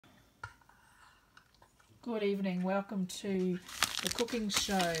Good evening, welcome to the cooking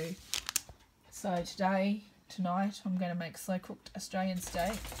show. So tonight I'm going to make slow cooked Australian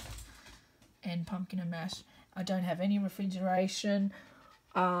steak and pumpkin and mash. I don't have any refrigeration.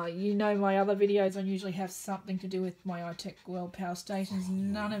 You know my other videos, I usually have something to do with my iTechworld power stations.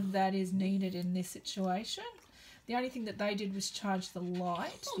 None of that is needed in this situation. The only thing that they did was charge the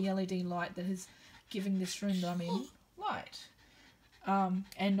light, the LED light that is giving this room that I'm in light.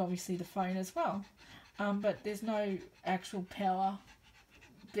 And obviously the phone as well. But there's no actual power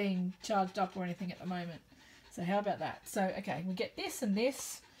being charged up or anything at the moment. So how about that? So, okay, we get this and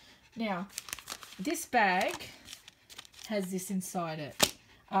this. Now, this bag has this inside it.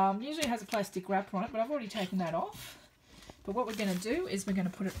 Usually it has a plastic wrapper on it, but I've already taken that off. But what we're going to do is we're going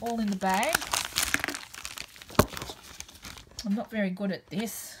to put it all in the bag. I'm not very good at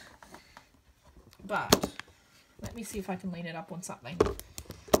this, but let me see if I can lean it up on something.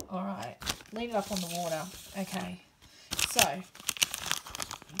 All right, lean it up on the water. Okay, so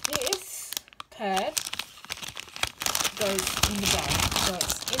this pad goes in the bag, so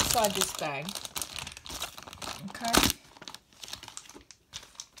it's inside this bag. Okay,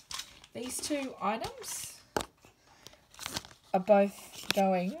 these two items are both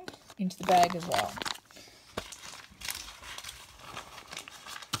going into the bag as well.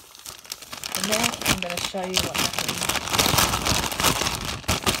 And now I'm going to show you what happens.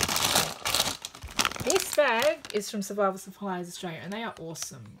 This bag is from Survival Supplies Australia, and they are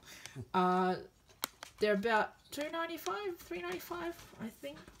awesome. They're about $2.95, $3.95, I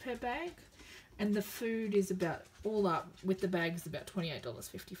think, per bag. And the food is about, all up with the bags, about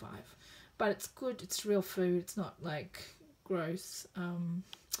 $28.55. But it's good, it's real food, it's not like gross.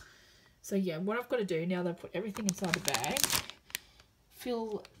 So yeah, what I've got to do now that I've put everything inside the bag,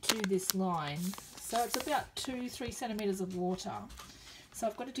 fill to this line. So it's about 2-3 centimeters of water. So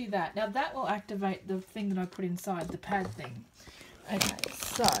I've got to do that. Now that will activate the thing that I put inside, the pad thing. Okay,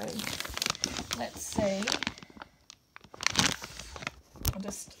 so let's see. I'll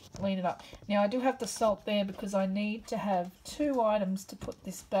just lean it up. Now I do have the salt there because I need to have 2 items to put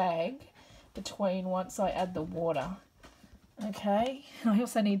this bag between once I add the water. Okay, I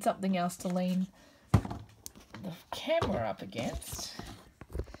also need something else to lean the camera up against.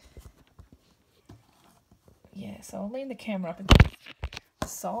 Yeah, so I'll lean the camera up against the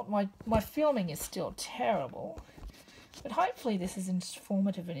salt. My filming is still terrible, but hopefully this is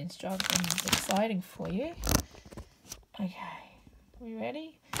informative and exciting for you. Okay, are we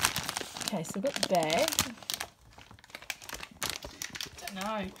ready? Okay, so we've got the bag.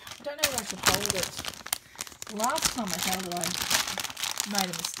 I don't know if I should hold it. Last time I held it, I made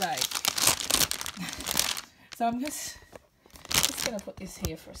a mistake. So I'm just going to put this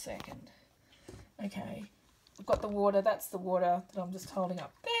here for a second. Okay, I've got the water. That's the water that I'm just holding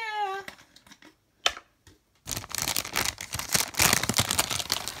up there.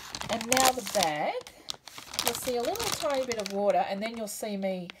 And now the bag. You'll see a little tiny bit of water, and then you'll see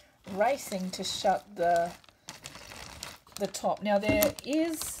me racing to shut the top. Now there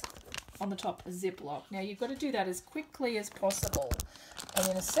is on the top a ziplock. Now you've got to do that as quickly as possible, and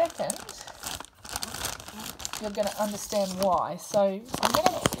in a second you're going to understand why. So I'm going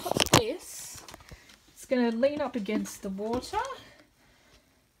to put this, it's going to lean up against the water.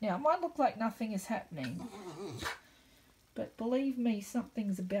 Now it might look like nothing is happening, but believe me,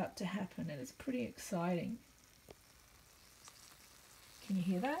 something's about to happen, and it's pretty exciting. Can you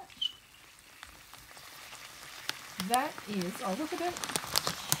hear that? That is, oh look at it.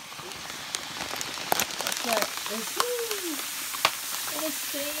 That's right. There's little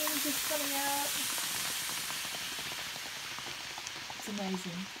steam just coming out. It's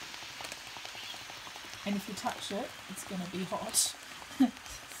amazing. And if you touch it, it's going to be hot.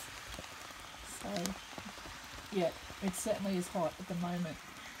 So, yeah, it certainly is hot at the moment.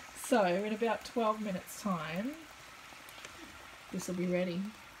 So, in about 12 minutes time, this will be ready.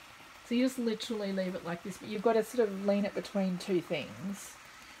 So you just literally leave it like this, but you've got to sort of lean it between 2 things.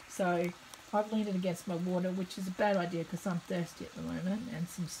 So I've leaned it against my water, which is a bad idea because I'm thirsty at the moment, and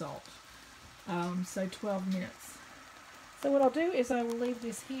some salt. So 12 minutes. So what I'll do is I will leave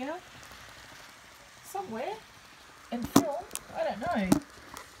this here somewhere and film. I don't know.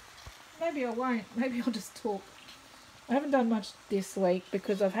 Maybe I won't. Maybe I'll just talk. I haven't done much this week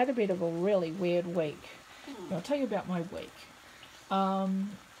because I've had a bit of a really weird week. I'll tell you about my week.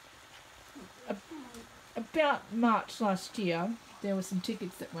 About March last year, there were some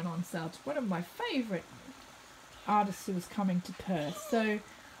tickets that went on sale to one of my favourite artists who was coming to Perth. So,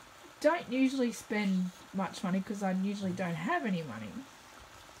 don't usually spend much money because I usually don't have any money.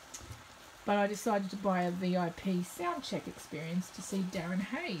 But I decided to buy a VIP sound check experience to see Darren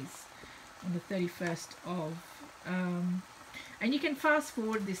Hayes. on the 31st of, and you can fast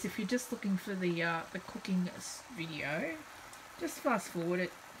forward this if you're just looking for the cooking video. Just fast forward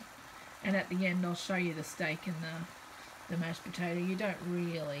it, and at the end I'll show you the steak and the mashed potato. You don't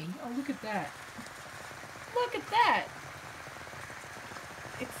really... Oh, look at that. Look at that.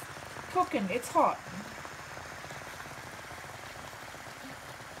 It's cooking. It's hot.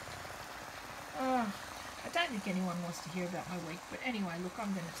 I don't think anyone wants to hear about my week, but anyway, look,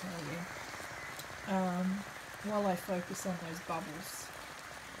 I'm going to tell you while I focus on those bubbles.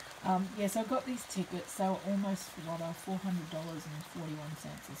 Yes, I got these tickets. They were almost $400.41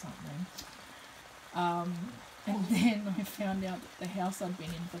 or something. And then I found out that the house I'd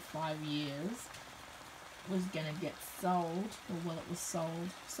been in for 5 years was going to get sold, or well, it was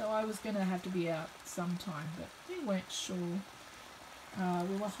sold. So I was going to have to be out sometime, but we weren't sure.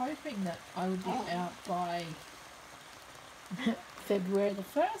 We were hoping that I would be out by February the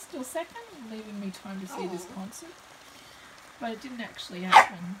 1st or 2nd, leaving me time to see this concert. But it didn't actually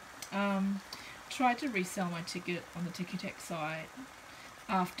happen. Tried to resell my ticket on the Ticketek site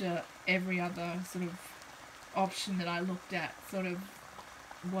after every other sort of option that I looked at sort of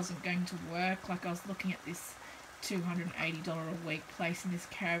wasn't going to work. Like, I was looking at this $280 a week place in this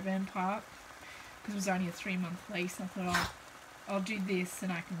caravan park because it was only a 3-month lease. I thought, I'll do this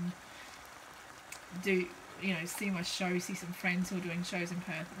and I can do, you know, see my show, see some friends who are doing shows in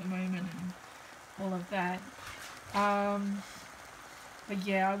Perth at the moment and all of that. But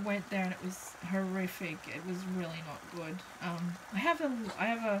yeah, I went there and it was horrific. It was really not good. I have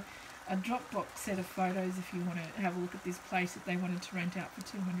a Dropbox set of photos if you want to have a look at this place that they wanted to rent out for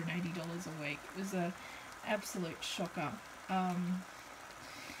 $280 a week. It was a absolute shocker.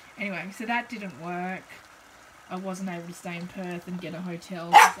 Anyway, so that didn't work. I wasn't able to stay in Perth and get a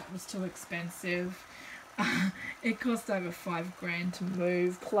hotel because that was too expensive. It cost over $5,000 to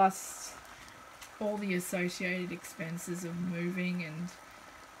move, plus all the associated expenses of moving, and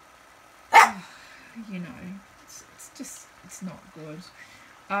you know, it's not good.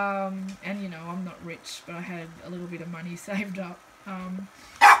 And you know, I'm not rich, but I had a little bit of money saved up.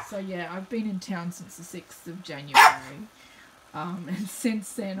 So yeah, I've been in town since the 6th of January. And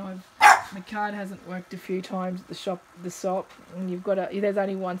since then my card hasn't worked a few times at the shop, and you've got there's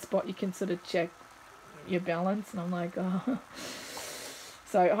only one spot you can sort of check your balance, and I'm like, oh.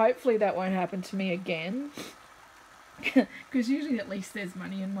 So hopefully that won't happen to me again, because usually at least there's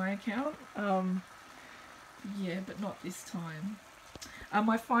money in my account. Yeah, but not this time.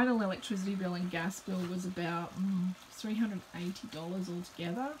 My final electricity bill and gas bill was about $380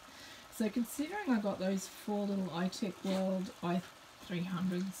 altogether. So considering I got those 4 little iTechworld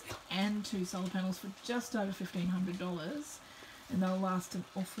i300s and 2 solar panels for just over $1,500, and they'll last an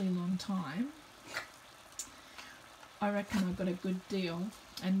awfully long time, I reckon I got a good deal,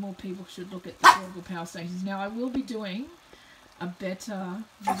 and more people should look at the portable power stations. Now, I will be doing a better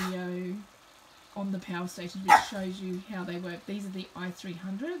video on the power stations which shows you how they work. These are the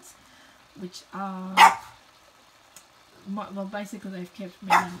i300s, which are, well, basically they've kept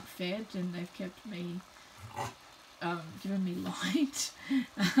me fed and they've kept me, given me light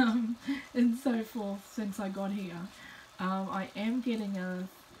and so forth since I got here. I am getting a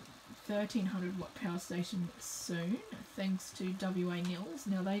 1300 watt power station soon, thanks to WA NILS.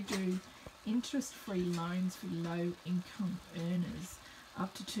 Now, they do interest-free loans for low income earners,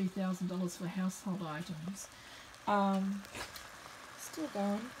 up to $2,000 for household items. Still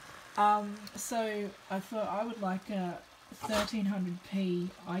going. So I thought I would like a 1300p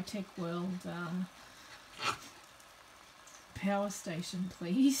iTechworld power station,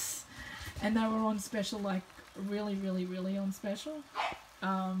 please. And they were on special, like really on special.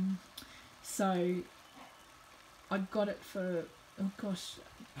 So I got it for, oh gosh,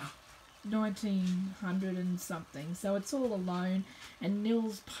 1900 and something. So it's all a loan, and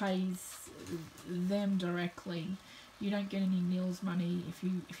NILS pays them directly. You don't get any NILS money if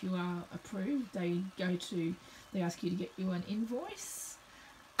you are approved. They ask you to get you an invoice,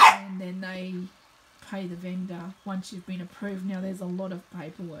 and then they pay the vendor once you've been approved. Now, there's a lot of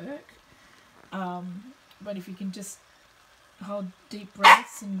paperwork, but if you can just hold deep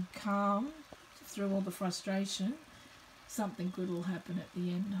breaths and calm through all the frustration, something good will happen at the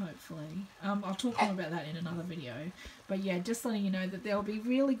end, hopefully. I'll talk more about that in another video. But yeah, just letting you know that there'll be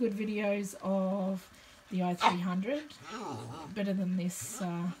really good videos of the i300, better than this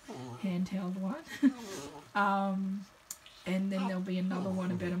handheld one. And then there'll be another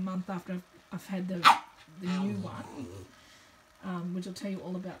one about a month after I've had the new one, which will tell you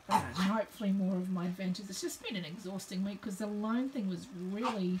all about that, and hopefully more of my adventures. It's just been an exhausting week because the loan thing was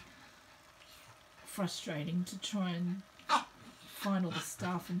really frustrating to try and find all the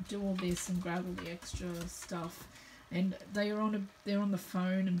stuff and do all this and grab all the extra stuff. And they're on the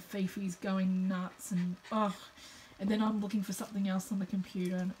phone and Fifi's going nuts and and then I'm looking for something else on the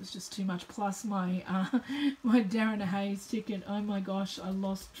computer and it was just too much. Plus my my Darren Hayes ticket. Oh my gosh, I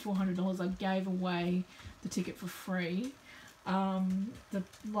lost $400. I gave away the ticket for free. The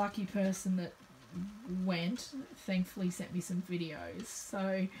lucky person that went thankfully sent me some videos,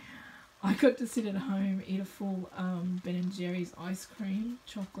 so I got to sit at home, eat a full Ben & Jerry's ice cream,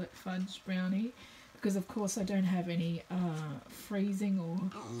 chocolate fudge brownie, because of course I don't have any freezing or...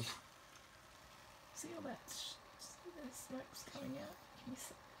 See all that smoke's coming out? Can you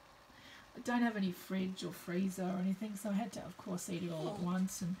see? I don't have any fridge or freezer or anything, so I had to of course eat it all at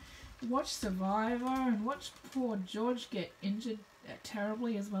once and watch Survivor and watch poor George get injured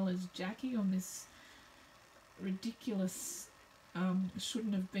terribly, as well as Jackie on this ridiculous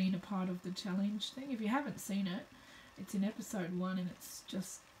shouldn't have been a part of the challenge thing. If you haven't seen it, it's in episode 1 and it's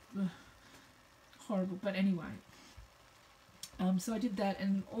just horrible. But anyway, so I did that,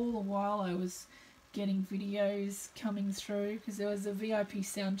 and all the while I was getting videos coming through because there was a VIP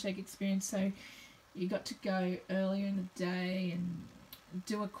sound check experience, so you got to go earlier in the day and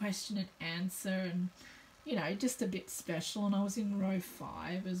do a question and answer, and you know, just a bit special. And I was in row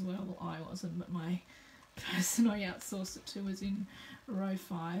 5 as well. Well, I wasn't, but my person I outsourced it to was in row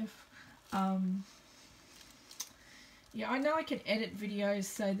 5. Yeah, I know I can edit videos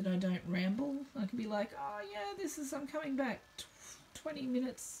so that I don't ramble. I can be like, oh yeah, I'm coming back 20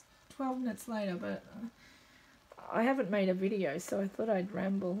 minutes, 12 minutes later, but I haven't made a video, so I thought I'd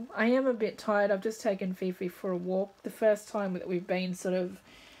ramble. I am a bit tired. I've just taken Fifi for a walk. The first time that we've been sort of,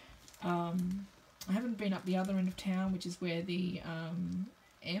 I haven't been up the other end of town, which is where the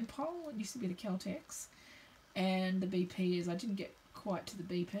Ampol, it used to be the Caltex, and the BP is. I didn't get quite to the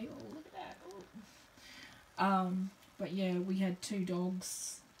BP. Oh, look at that. But yeah, we had 2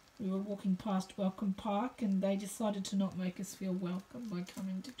 dogs. We were walking past Welcome Park and they decided to not make us feel welcome by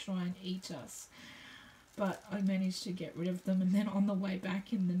coming to try and eat us. But I managed to get rid of them, and then on the way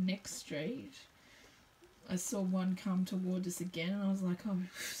back in the next street, I saw one come towards us again and I was like, oh.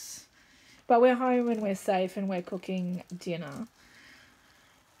 But we're home and we're safe and we're cooking dinner.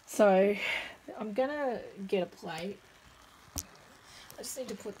 So I'm going to get a plate. I just need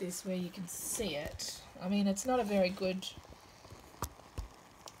to put this where you can see it. I mean, it's not a very good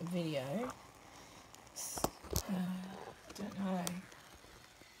video. I don't know.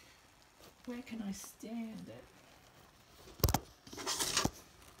 Where can I stand it?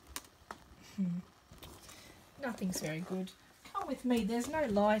 Nothing's very good. Come with me. There's no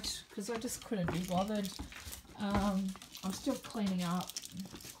light because I just couldn't be bothered. I'm still cleaning up.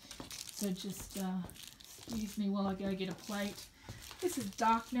 So just excuse me while I go get a plate. This is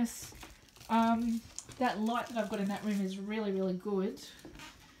darkness. That light that I've got in that room is really, really good.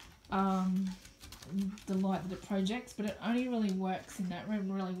 The light that it projects, but it only really works in that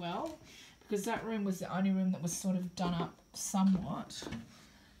room really well because that room was the only room that was sort of done up somewhat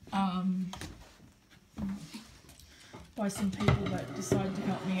by some people that decided to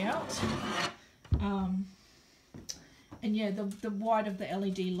help me out. And yeah, the white of the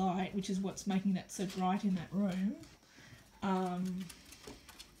LED light, which is what's making that so bright in that room,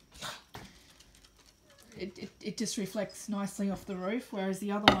 it just reflects nicely off the roof, whereas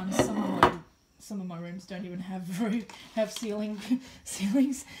the other ones, some of my rooms don't even have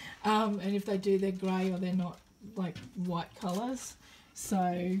ceilings, and if they do, they're grey or they're not like white colours.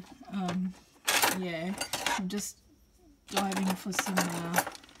 So yeah, I'm just diving for some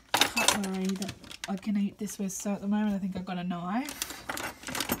cutlery that I can eat this with. So at the moment I think I've got a knife,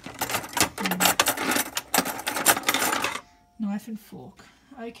 knife and fork.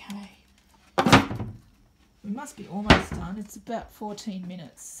 Okay. We must be almost done. It's about 14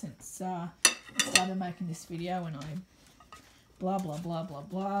 minutes since I started making this video and I blah blah blah blah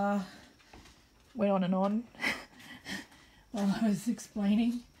blah went on and on while I was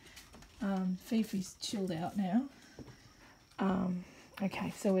explaining. Fifi's chilled out now.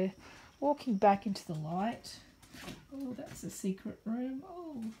 Okay, so we're walking back into the light. Oh, that's a secret room.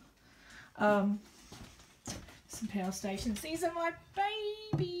 Oh, some power stations. These are my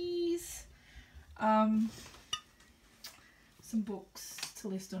babies. Some books to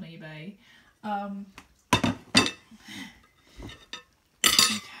list on eBay. Okay.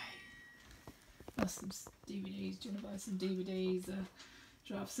 Buy some DVDs. Do you want to buy some DVDs?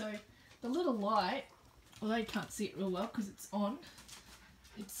 Draft. So the little light, although you can't see it real well because it's on,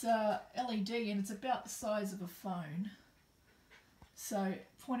 it's LED and it's about the size of a phone. So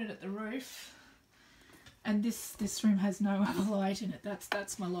pointed at the roof, and this room has no other light in it.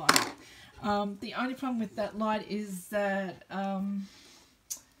 That's my light. The only problem with that light is that I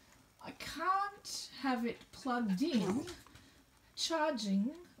can't have it plugged in,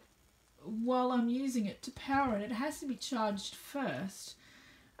 charging, while I'm using it to power it. It has to be charged first.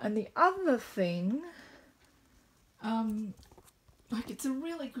 And the other thing, like, it's a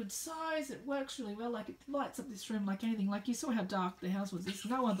really good size, it works really well, like it lights up this room like anything. Like you saw how dark the house was, there's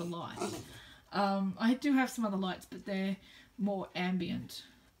no other light. I do have some other lights, but they're more ambient.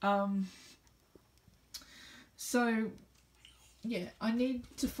 So yeah, I need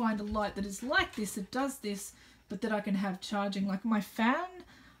to find a light that is like this, that does this, but that I can have charging. Like my fan,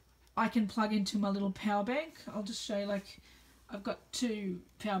 I can plug into my little power bank. I'll just show you, like, I've got two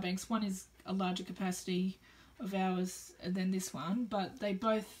power banks. One is a larger capacity of hours than this one, but they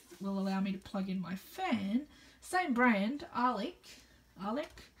both will allow me to plug in my fan. Same brand, Arlec.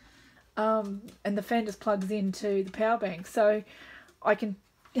 And the fan just plugs into the power bank. So I can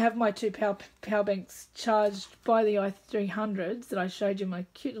have my two power banks charged by the i300s that I showed you, my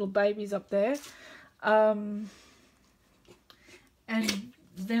cute little babies up there. And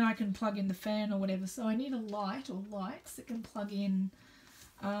then I can plug in the fan or whatever. So I need a light or lights that can plug in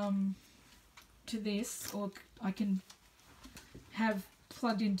to this, or I can have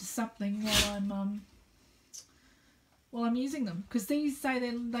plugged into something while I'm using them. Because these say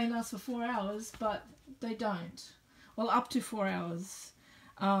they last for 4 hours, but they don't. Well, up to 4 hours.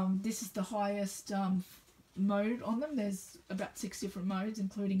 This is the highest mode on them. There's about 6 different modes,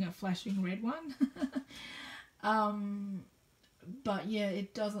 including a flashing red one. But yeah,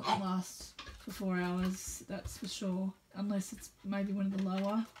 it doesn't last for 4 hours, that's for sure, unless it's maybe one of the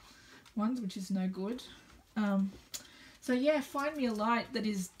lower ones, which is no good. So yeah, find me a light that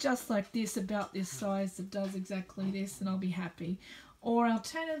is just like this, about this size, that does exactly this, and I'll be happy. Or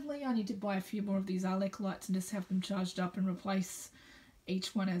alternatively, I need to buy a few more of these Arlec lights and just have them charged up and replace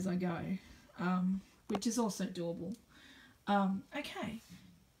each one as I go, which is also doable. Okay,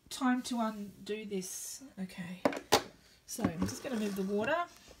 time to undo this. Okay, so I'm just going to move the water,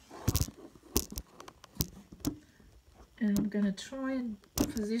 and I'm going to try and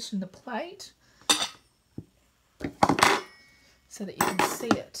position the plate so that you can see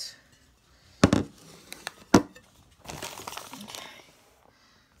it. Okay.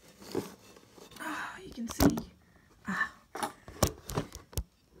 You can see.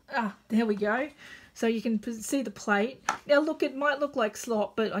 There we go. So you can see the plate. Now look, it might look like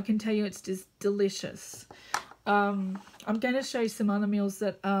slop, but I can tell you it's just delicious. I'm going to show you some other meals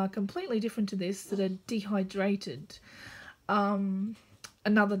that are completely different to this, that are dehydrated.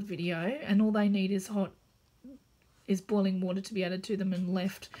 Another video, and all they need is boiling water to be added to them and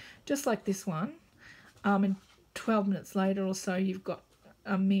left, just like this one. And 12 minutes later or so, you've got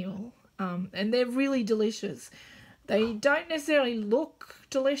a meal. And they're really delicious. They don't necessarily look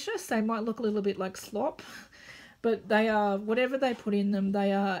delicious. They might look a little bit like slop, but they are, whatever they put in them,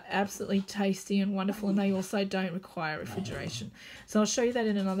 they are absolutely tasty and wonderful, and they also don't require refrigeration. So I'll show you that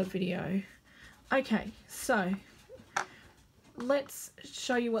in another video. Okay, so let's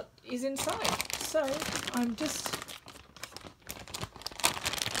show you what is inside. So I'm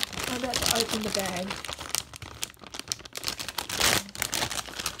about to open the bag.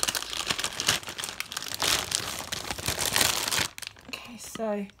 Okay,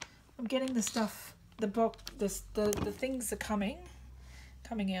 so I'm getting the stuff, the things are coming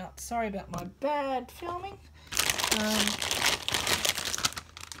out. Sorry about my bad filming.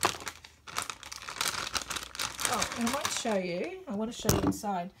 Oh, and I might show you. I want to show you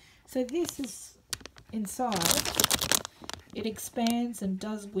inside. So this is inside. It expands and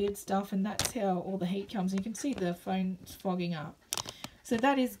does weird stuff, and that's how all the heat comes. You can see the phone's fogging up. So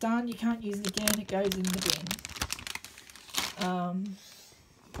that is done. You can't use it again. It goes in the bin.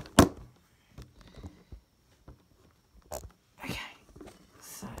 Okay.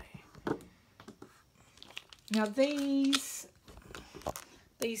 So now these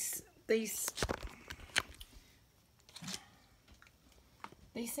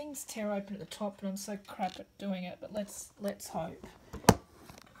things tear open at the top, and I'm so crap at doing it, but let's hope.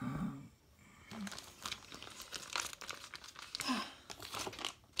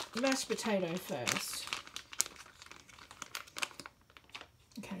 Mashed potato first.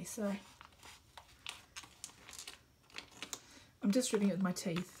 Okay, so I'm just ripping it with my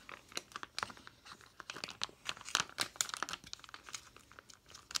teeth.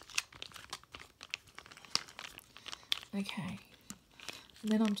 Okay.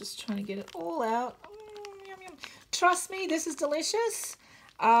 And then I'm just trying to get it all out. Yum, yum. Trust me, this is delicious.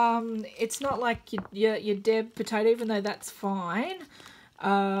 It's not like your Deb potato, even though that's fine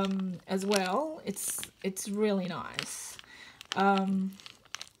as well. It's really nice.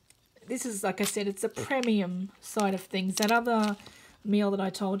 this is, like I said, it's a premium side of things. That other meal that I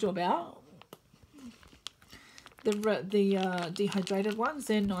told you about, the dehydrated ones,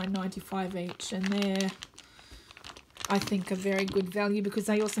 they're $9.95 each, and they're, I think, a very good value because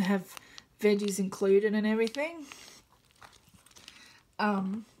they also have veggies included and everything.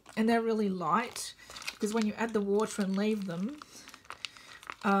 And they're really light because when you add the water and leave them,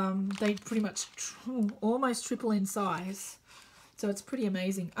 they pretty much almost triple in size. So it's pretty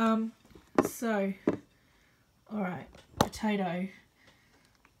amazing. So, all right, potato.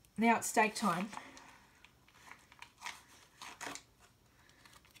 Now it's steak time.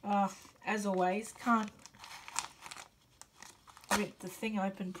 As always, can't get the thing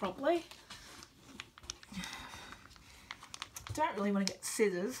open properly. Don't really want to get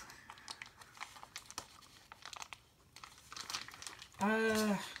scissors.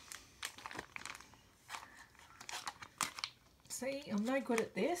 See, I'm no good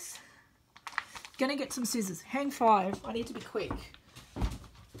at this. Gonna get some scissors. Hang 5. I need to be quick.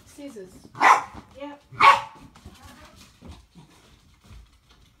 Scissors. Yep.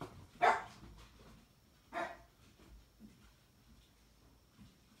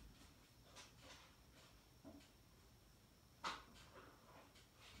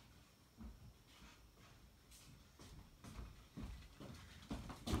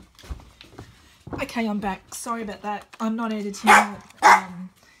 Okay, I'm back. Sorry about that. I'm not editing it.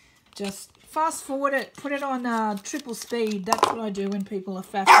 Just fast forward it. Put it on triple speed. That's what I do when people are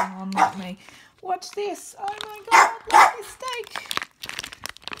faffing on like me. Watch this. Oh my God, look at this steak.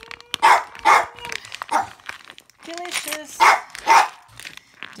 Delicious.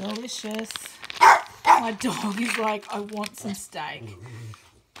 Delicious. My dog is like, I want some steak.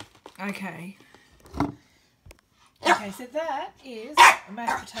 Okay. Okay, so that is a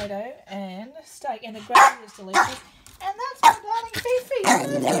mashed potato and steak, and the gravy is delicious. And that's my darling Fifi. I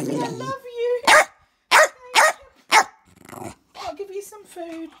love you. I'll give you some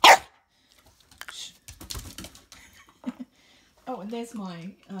food. Oh, and there's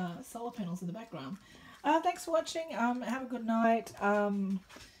my solar panels in the background. Thanks for watching. Have a good night.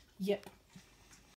 Yep.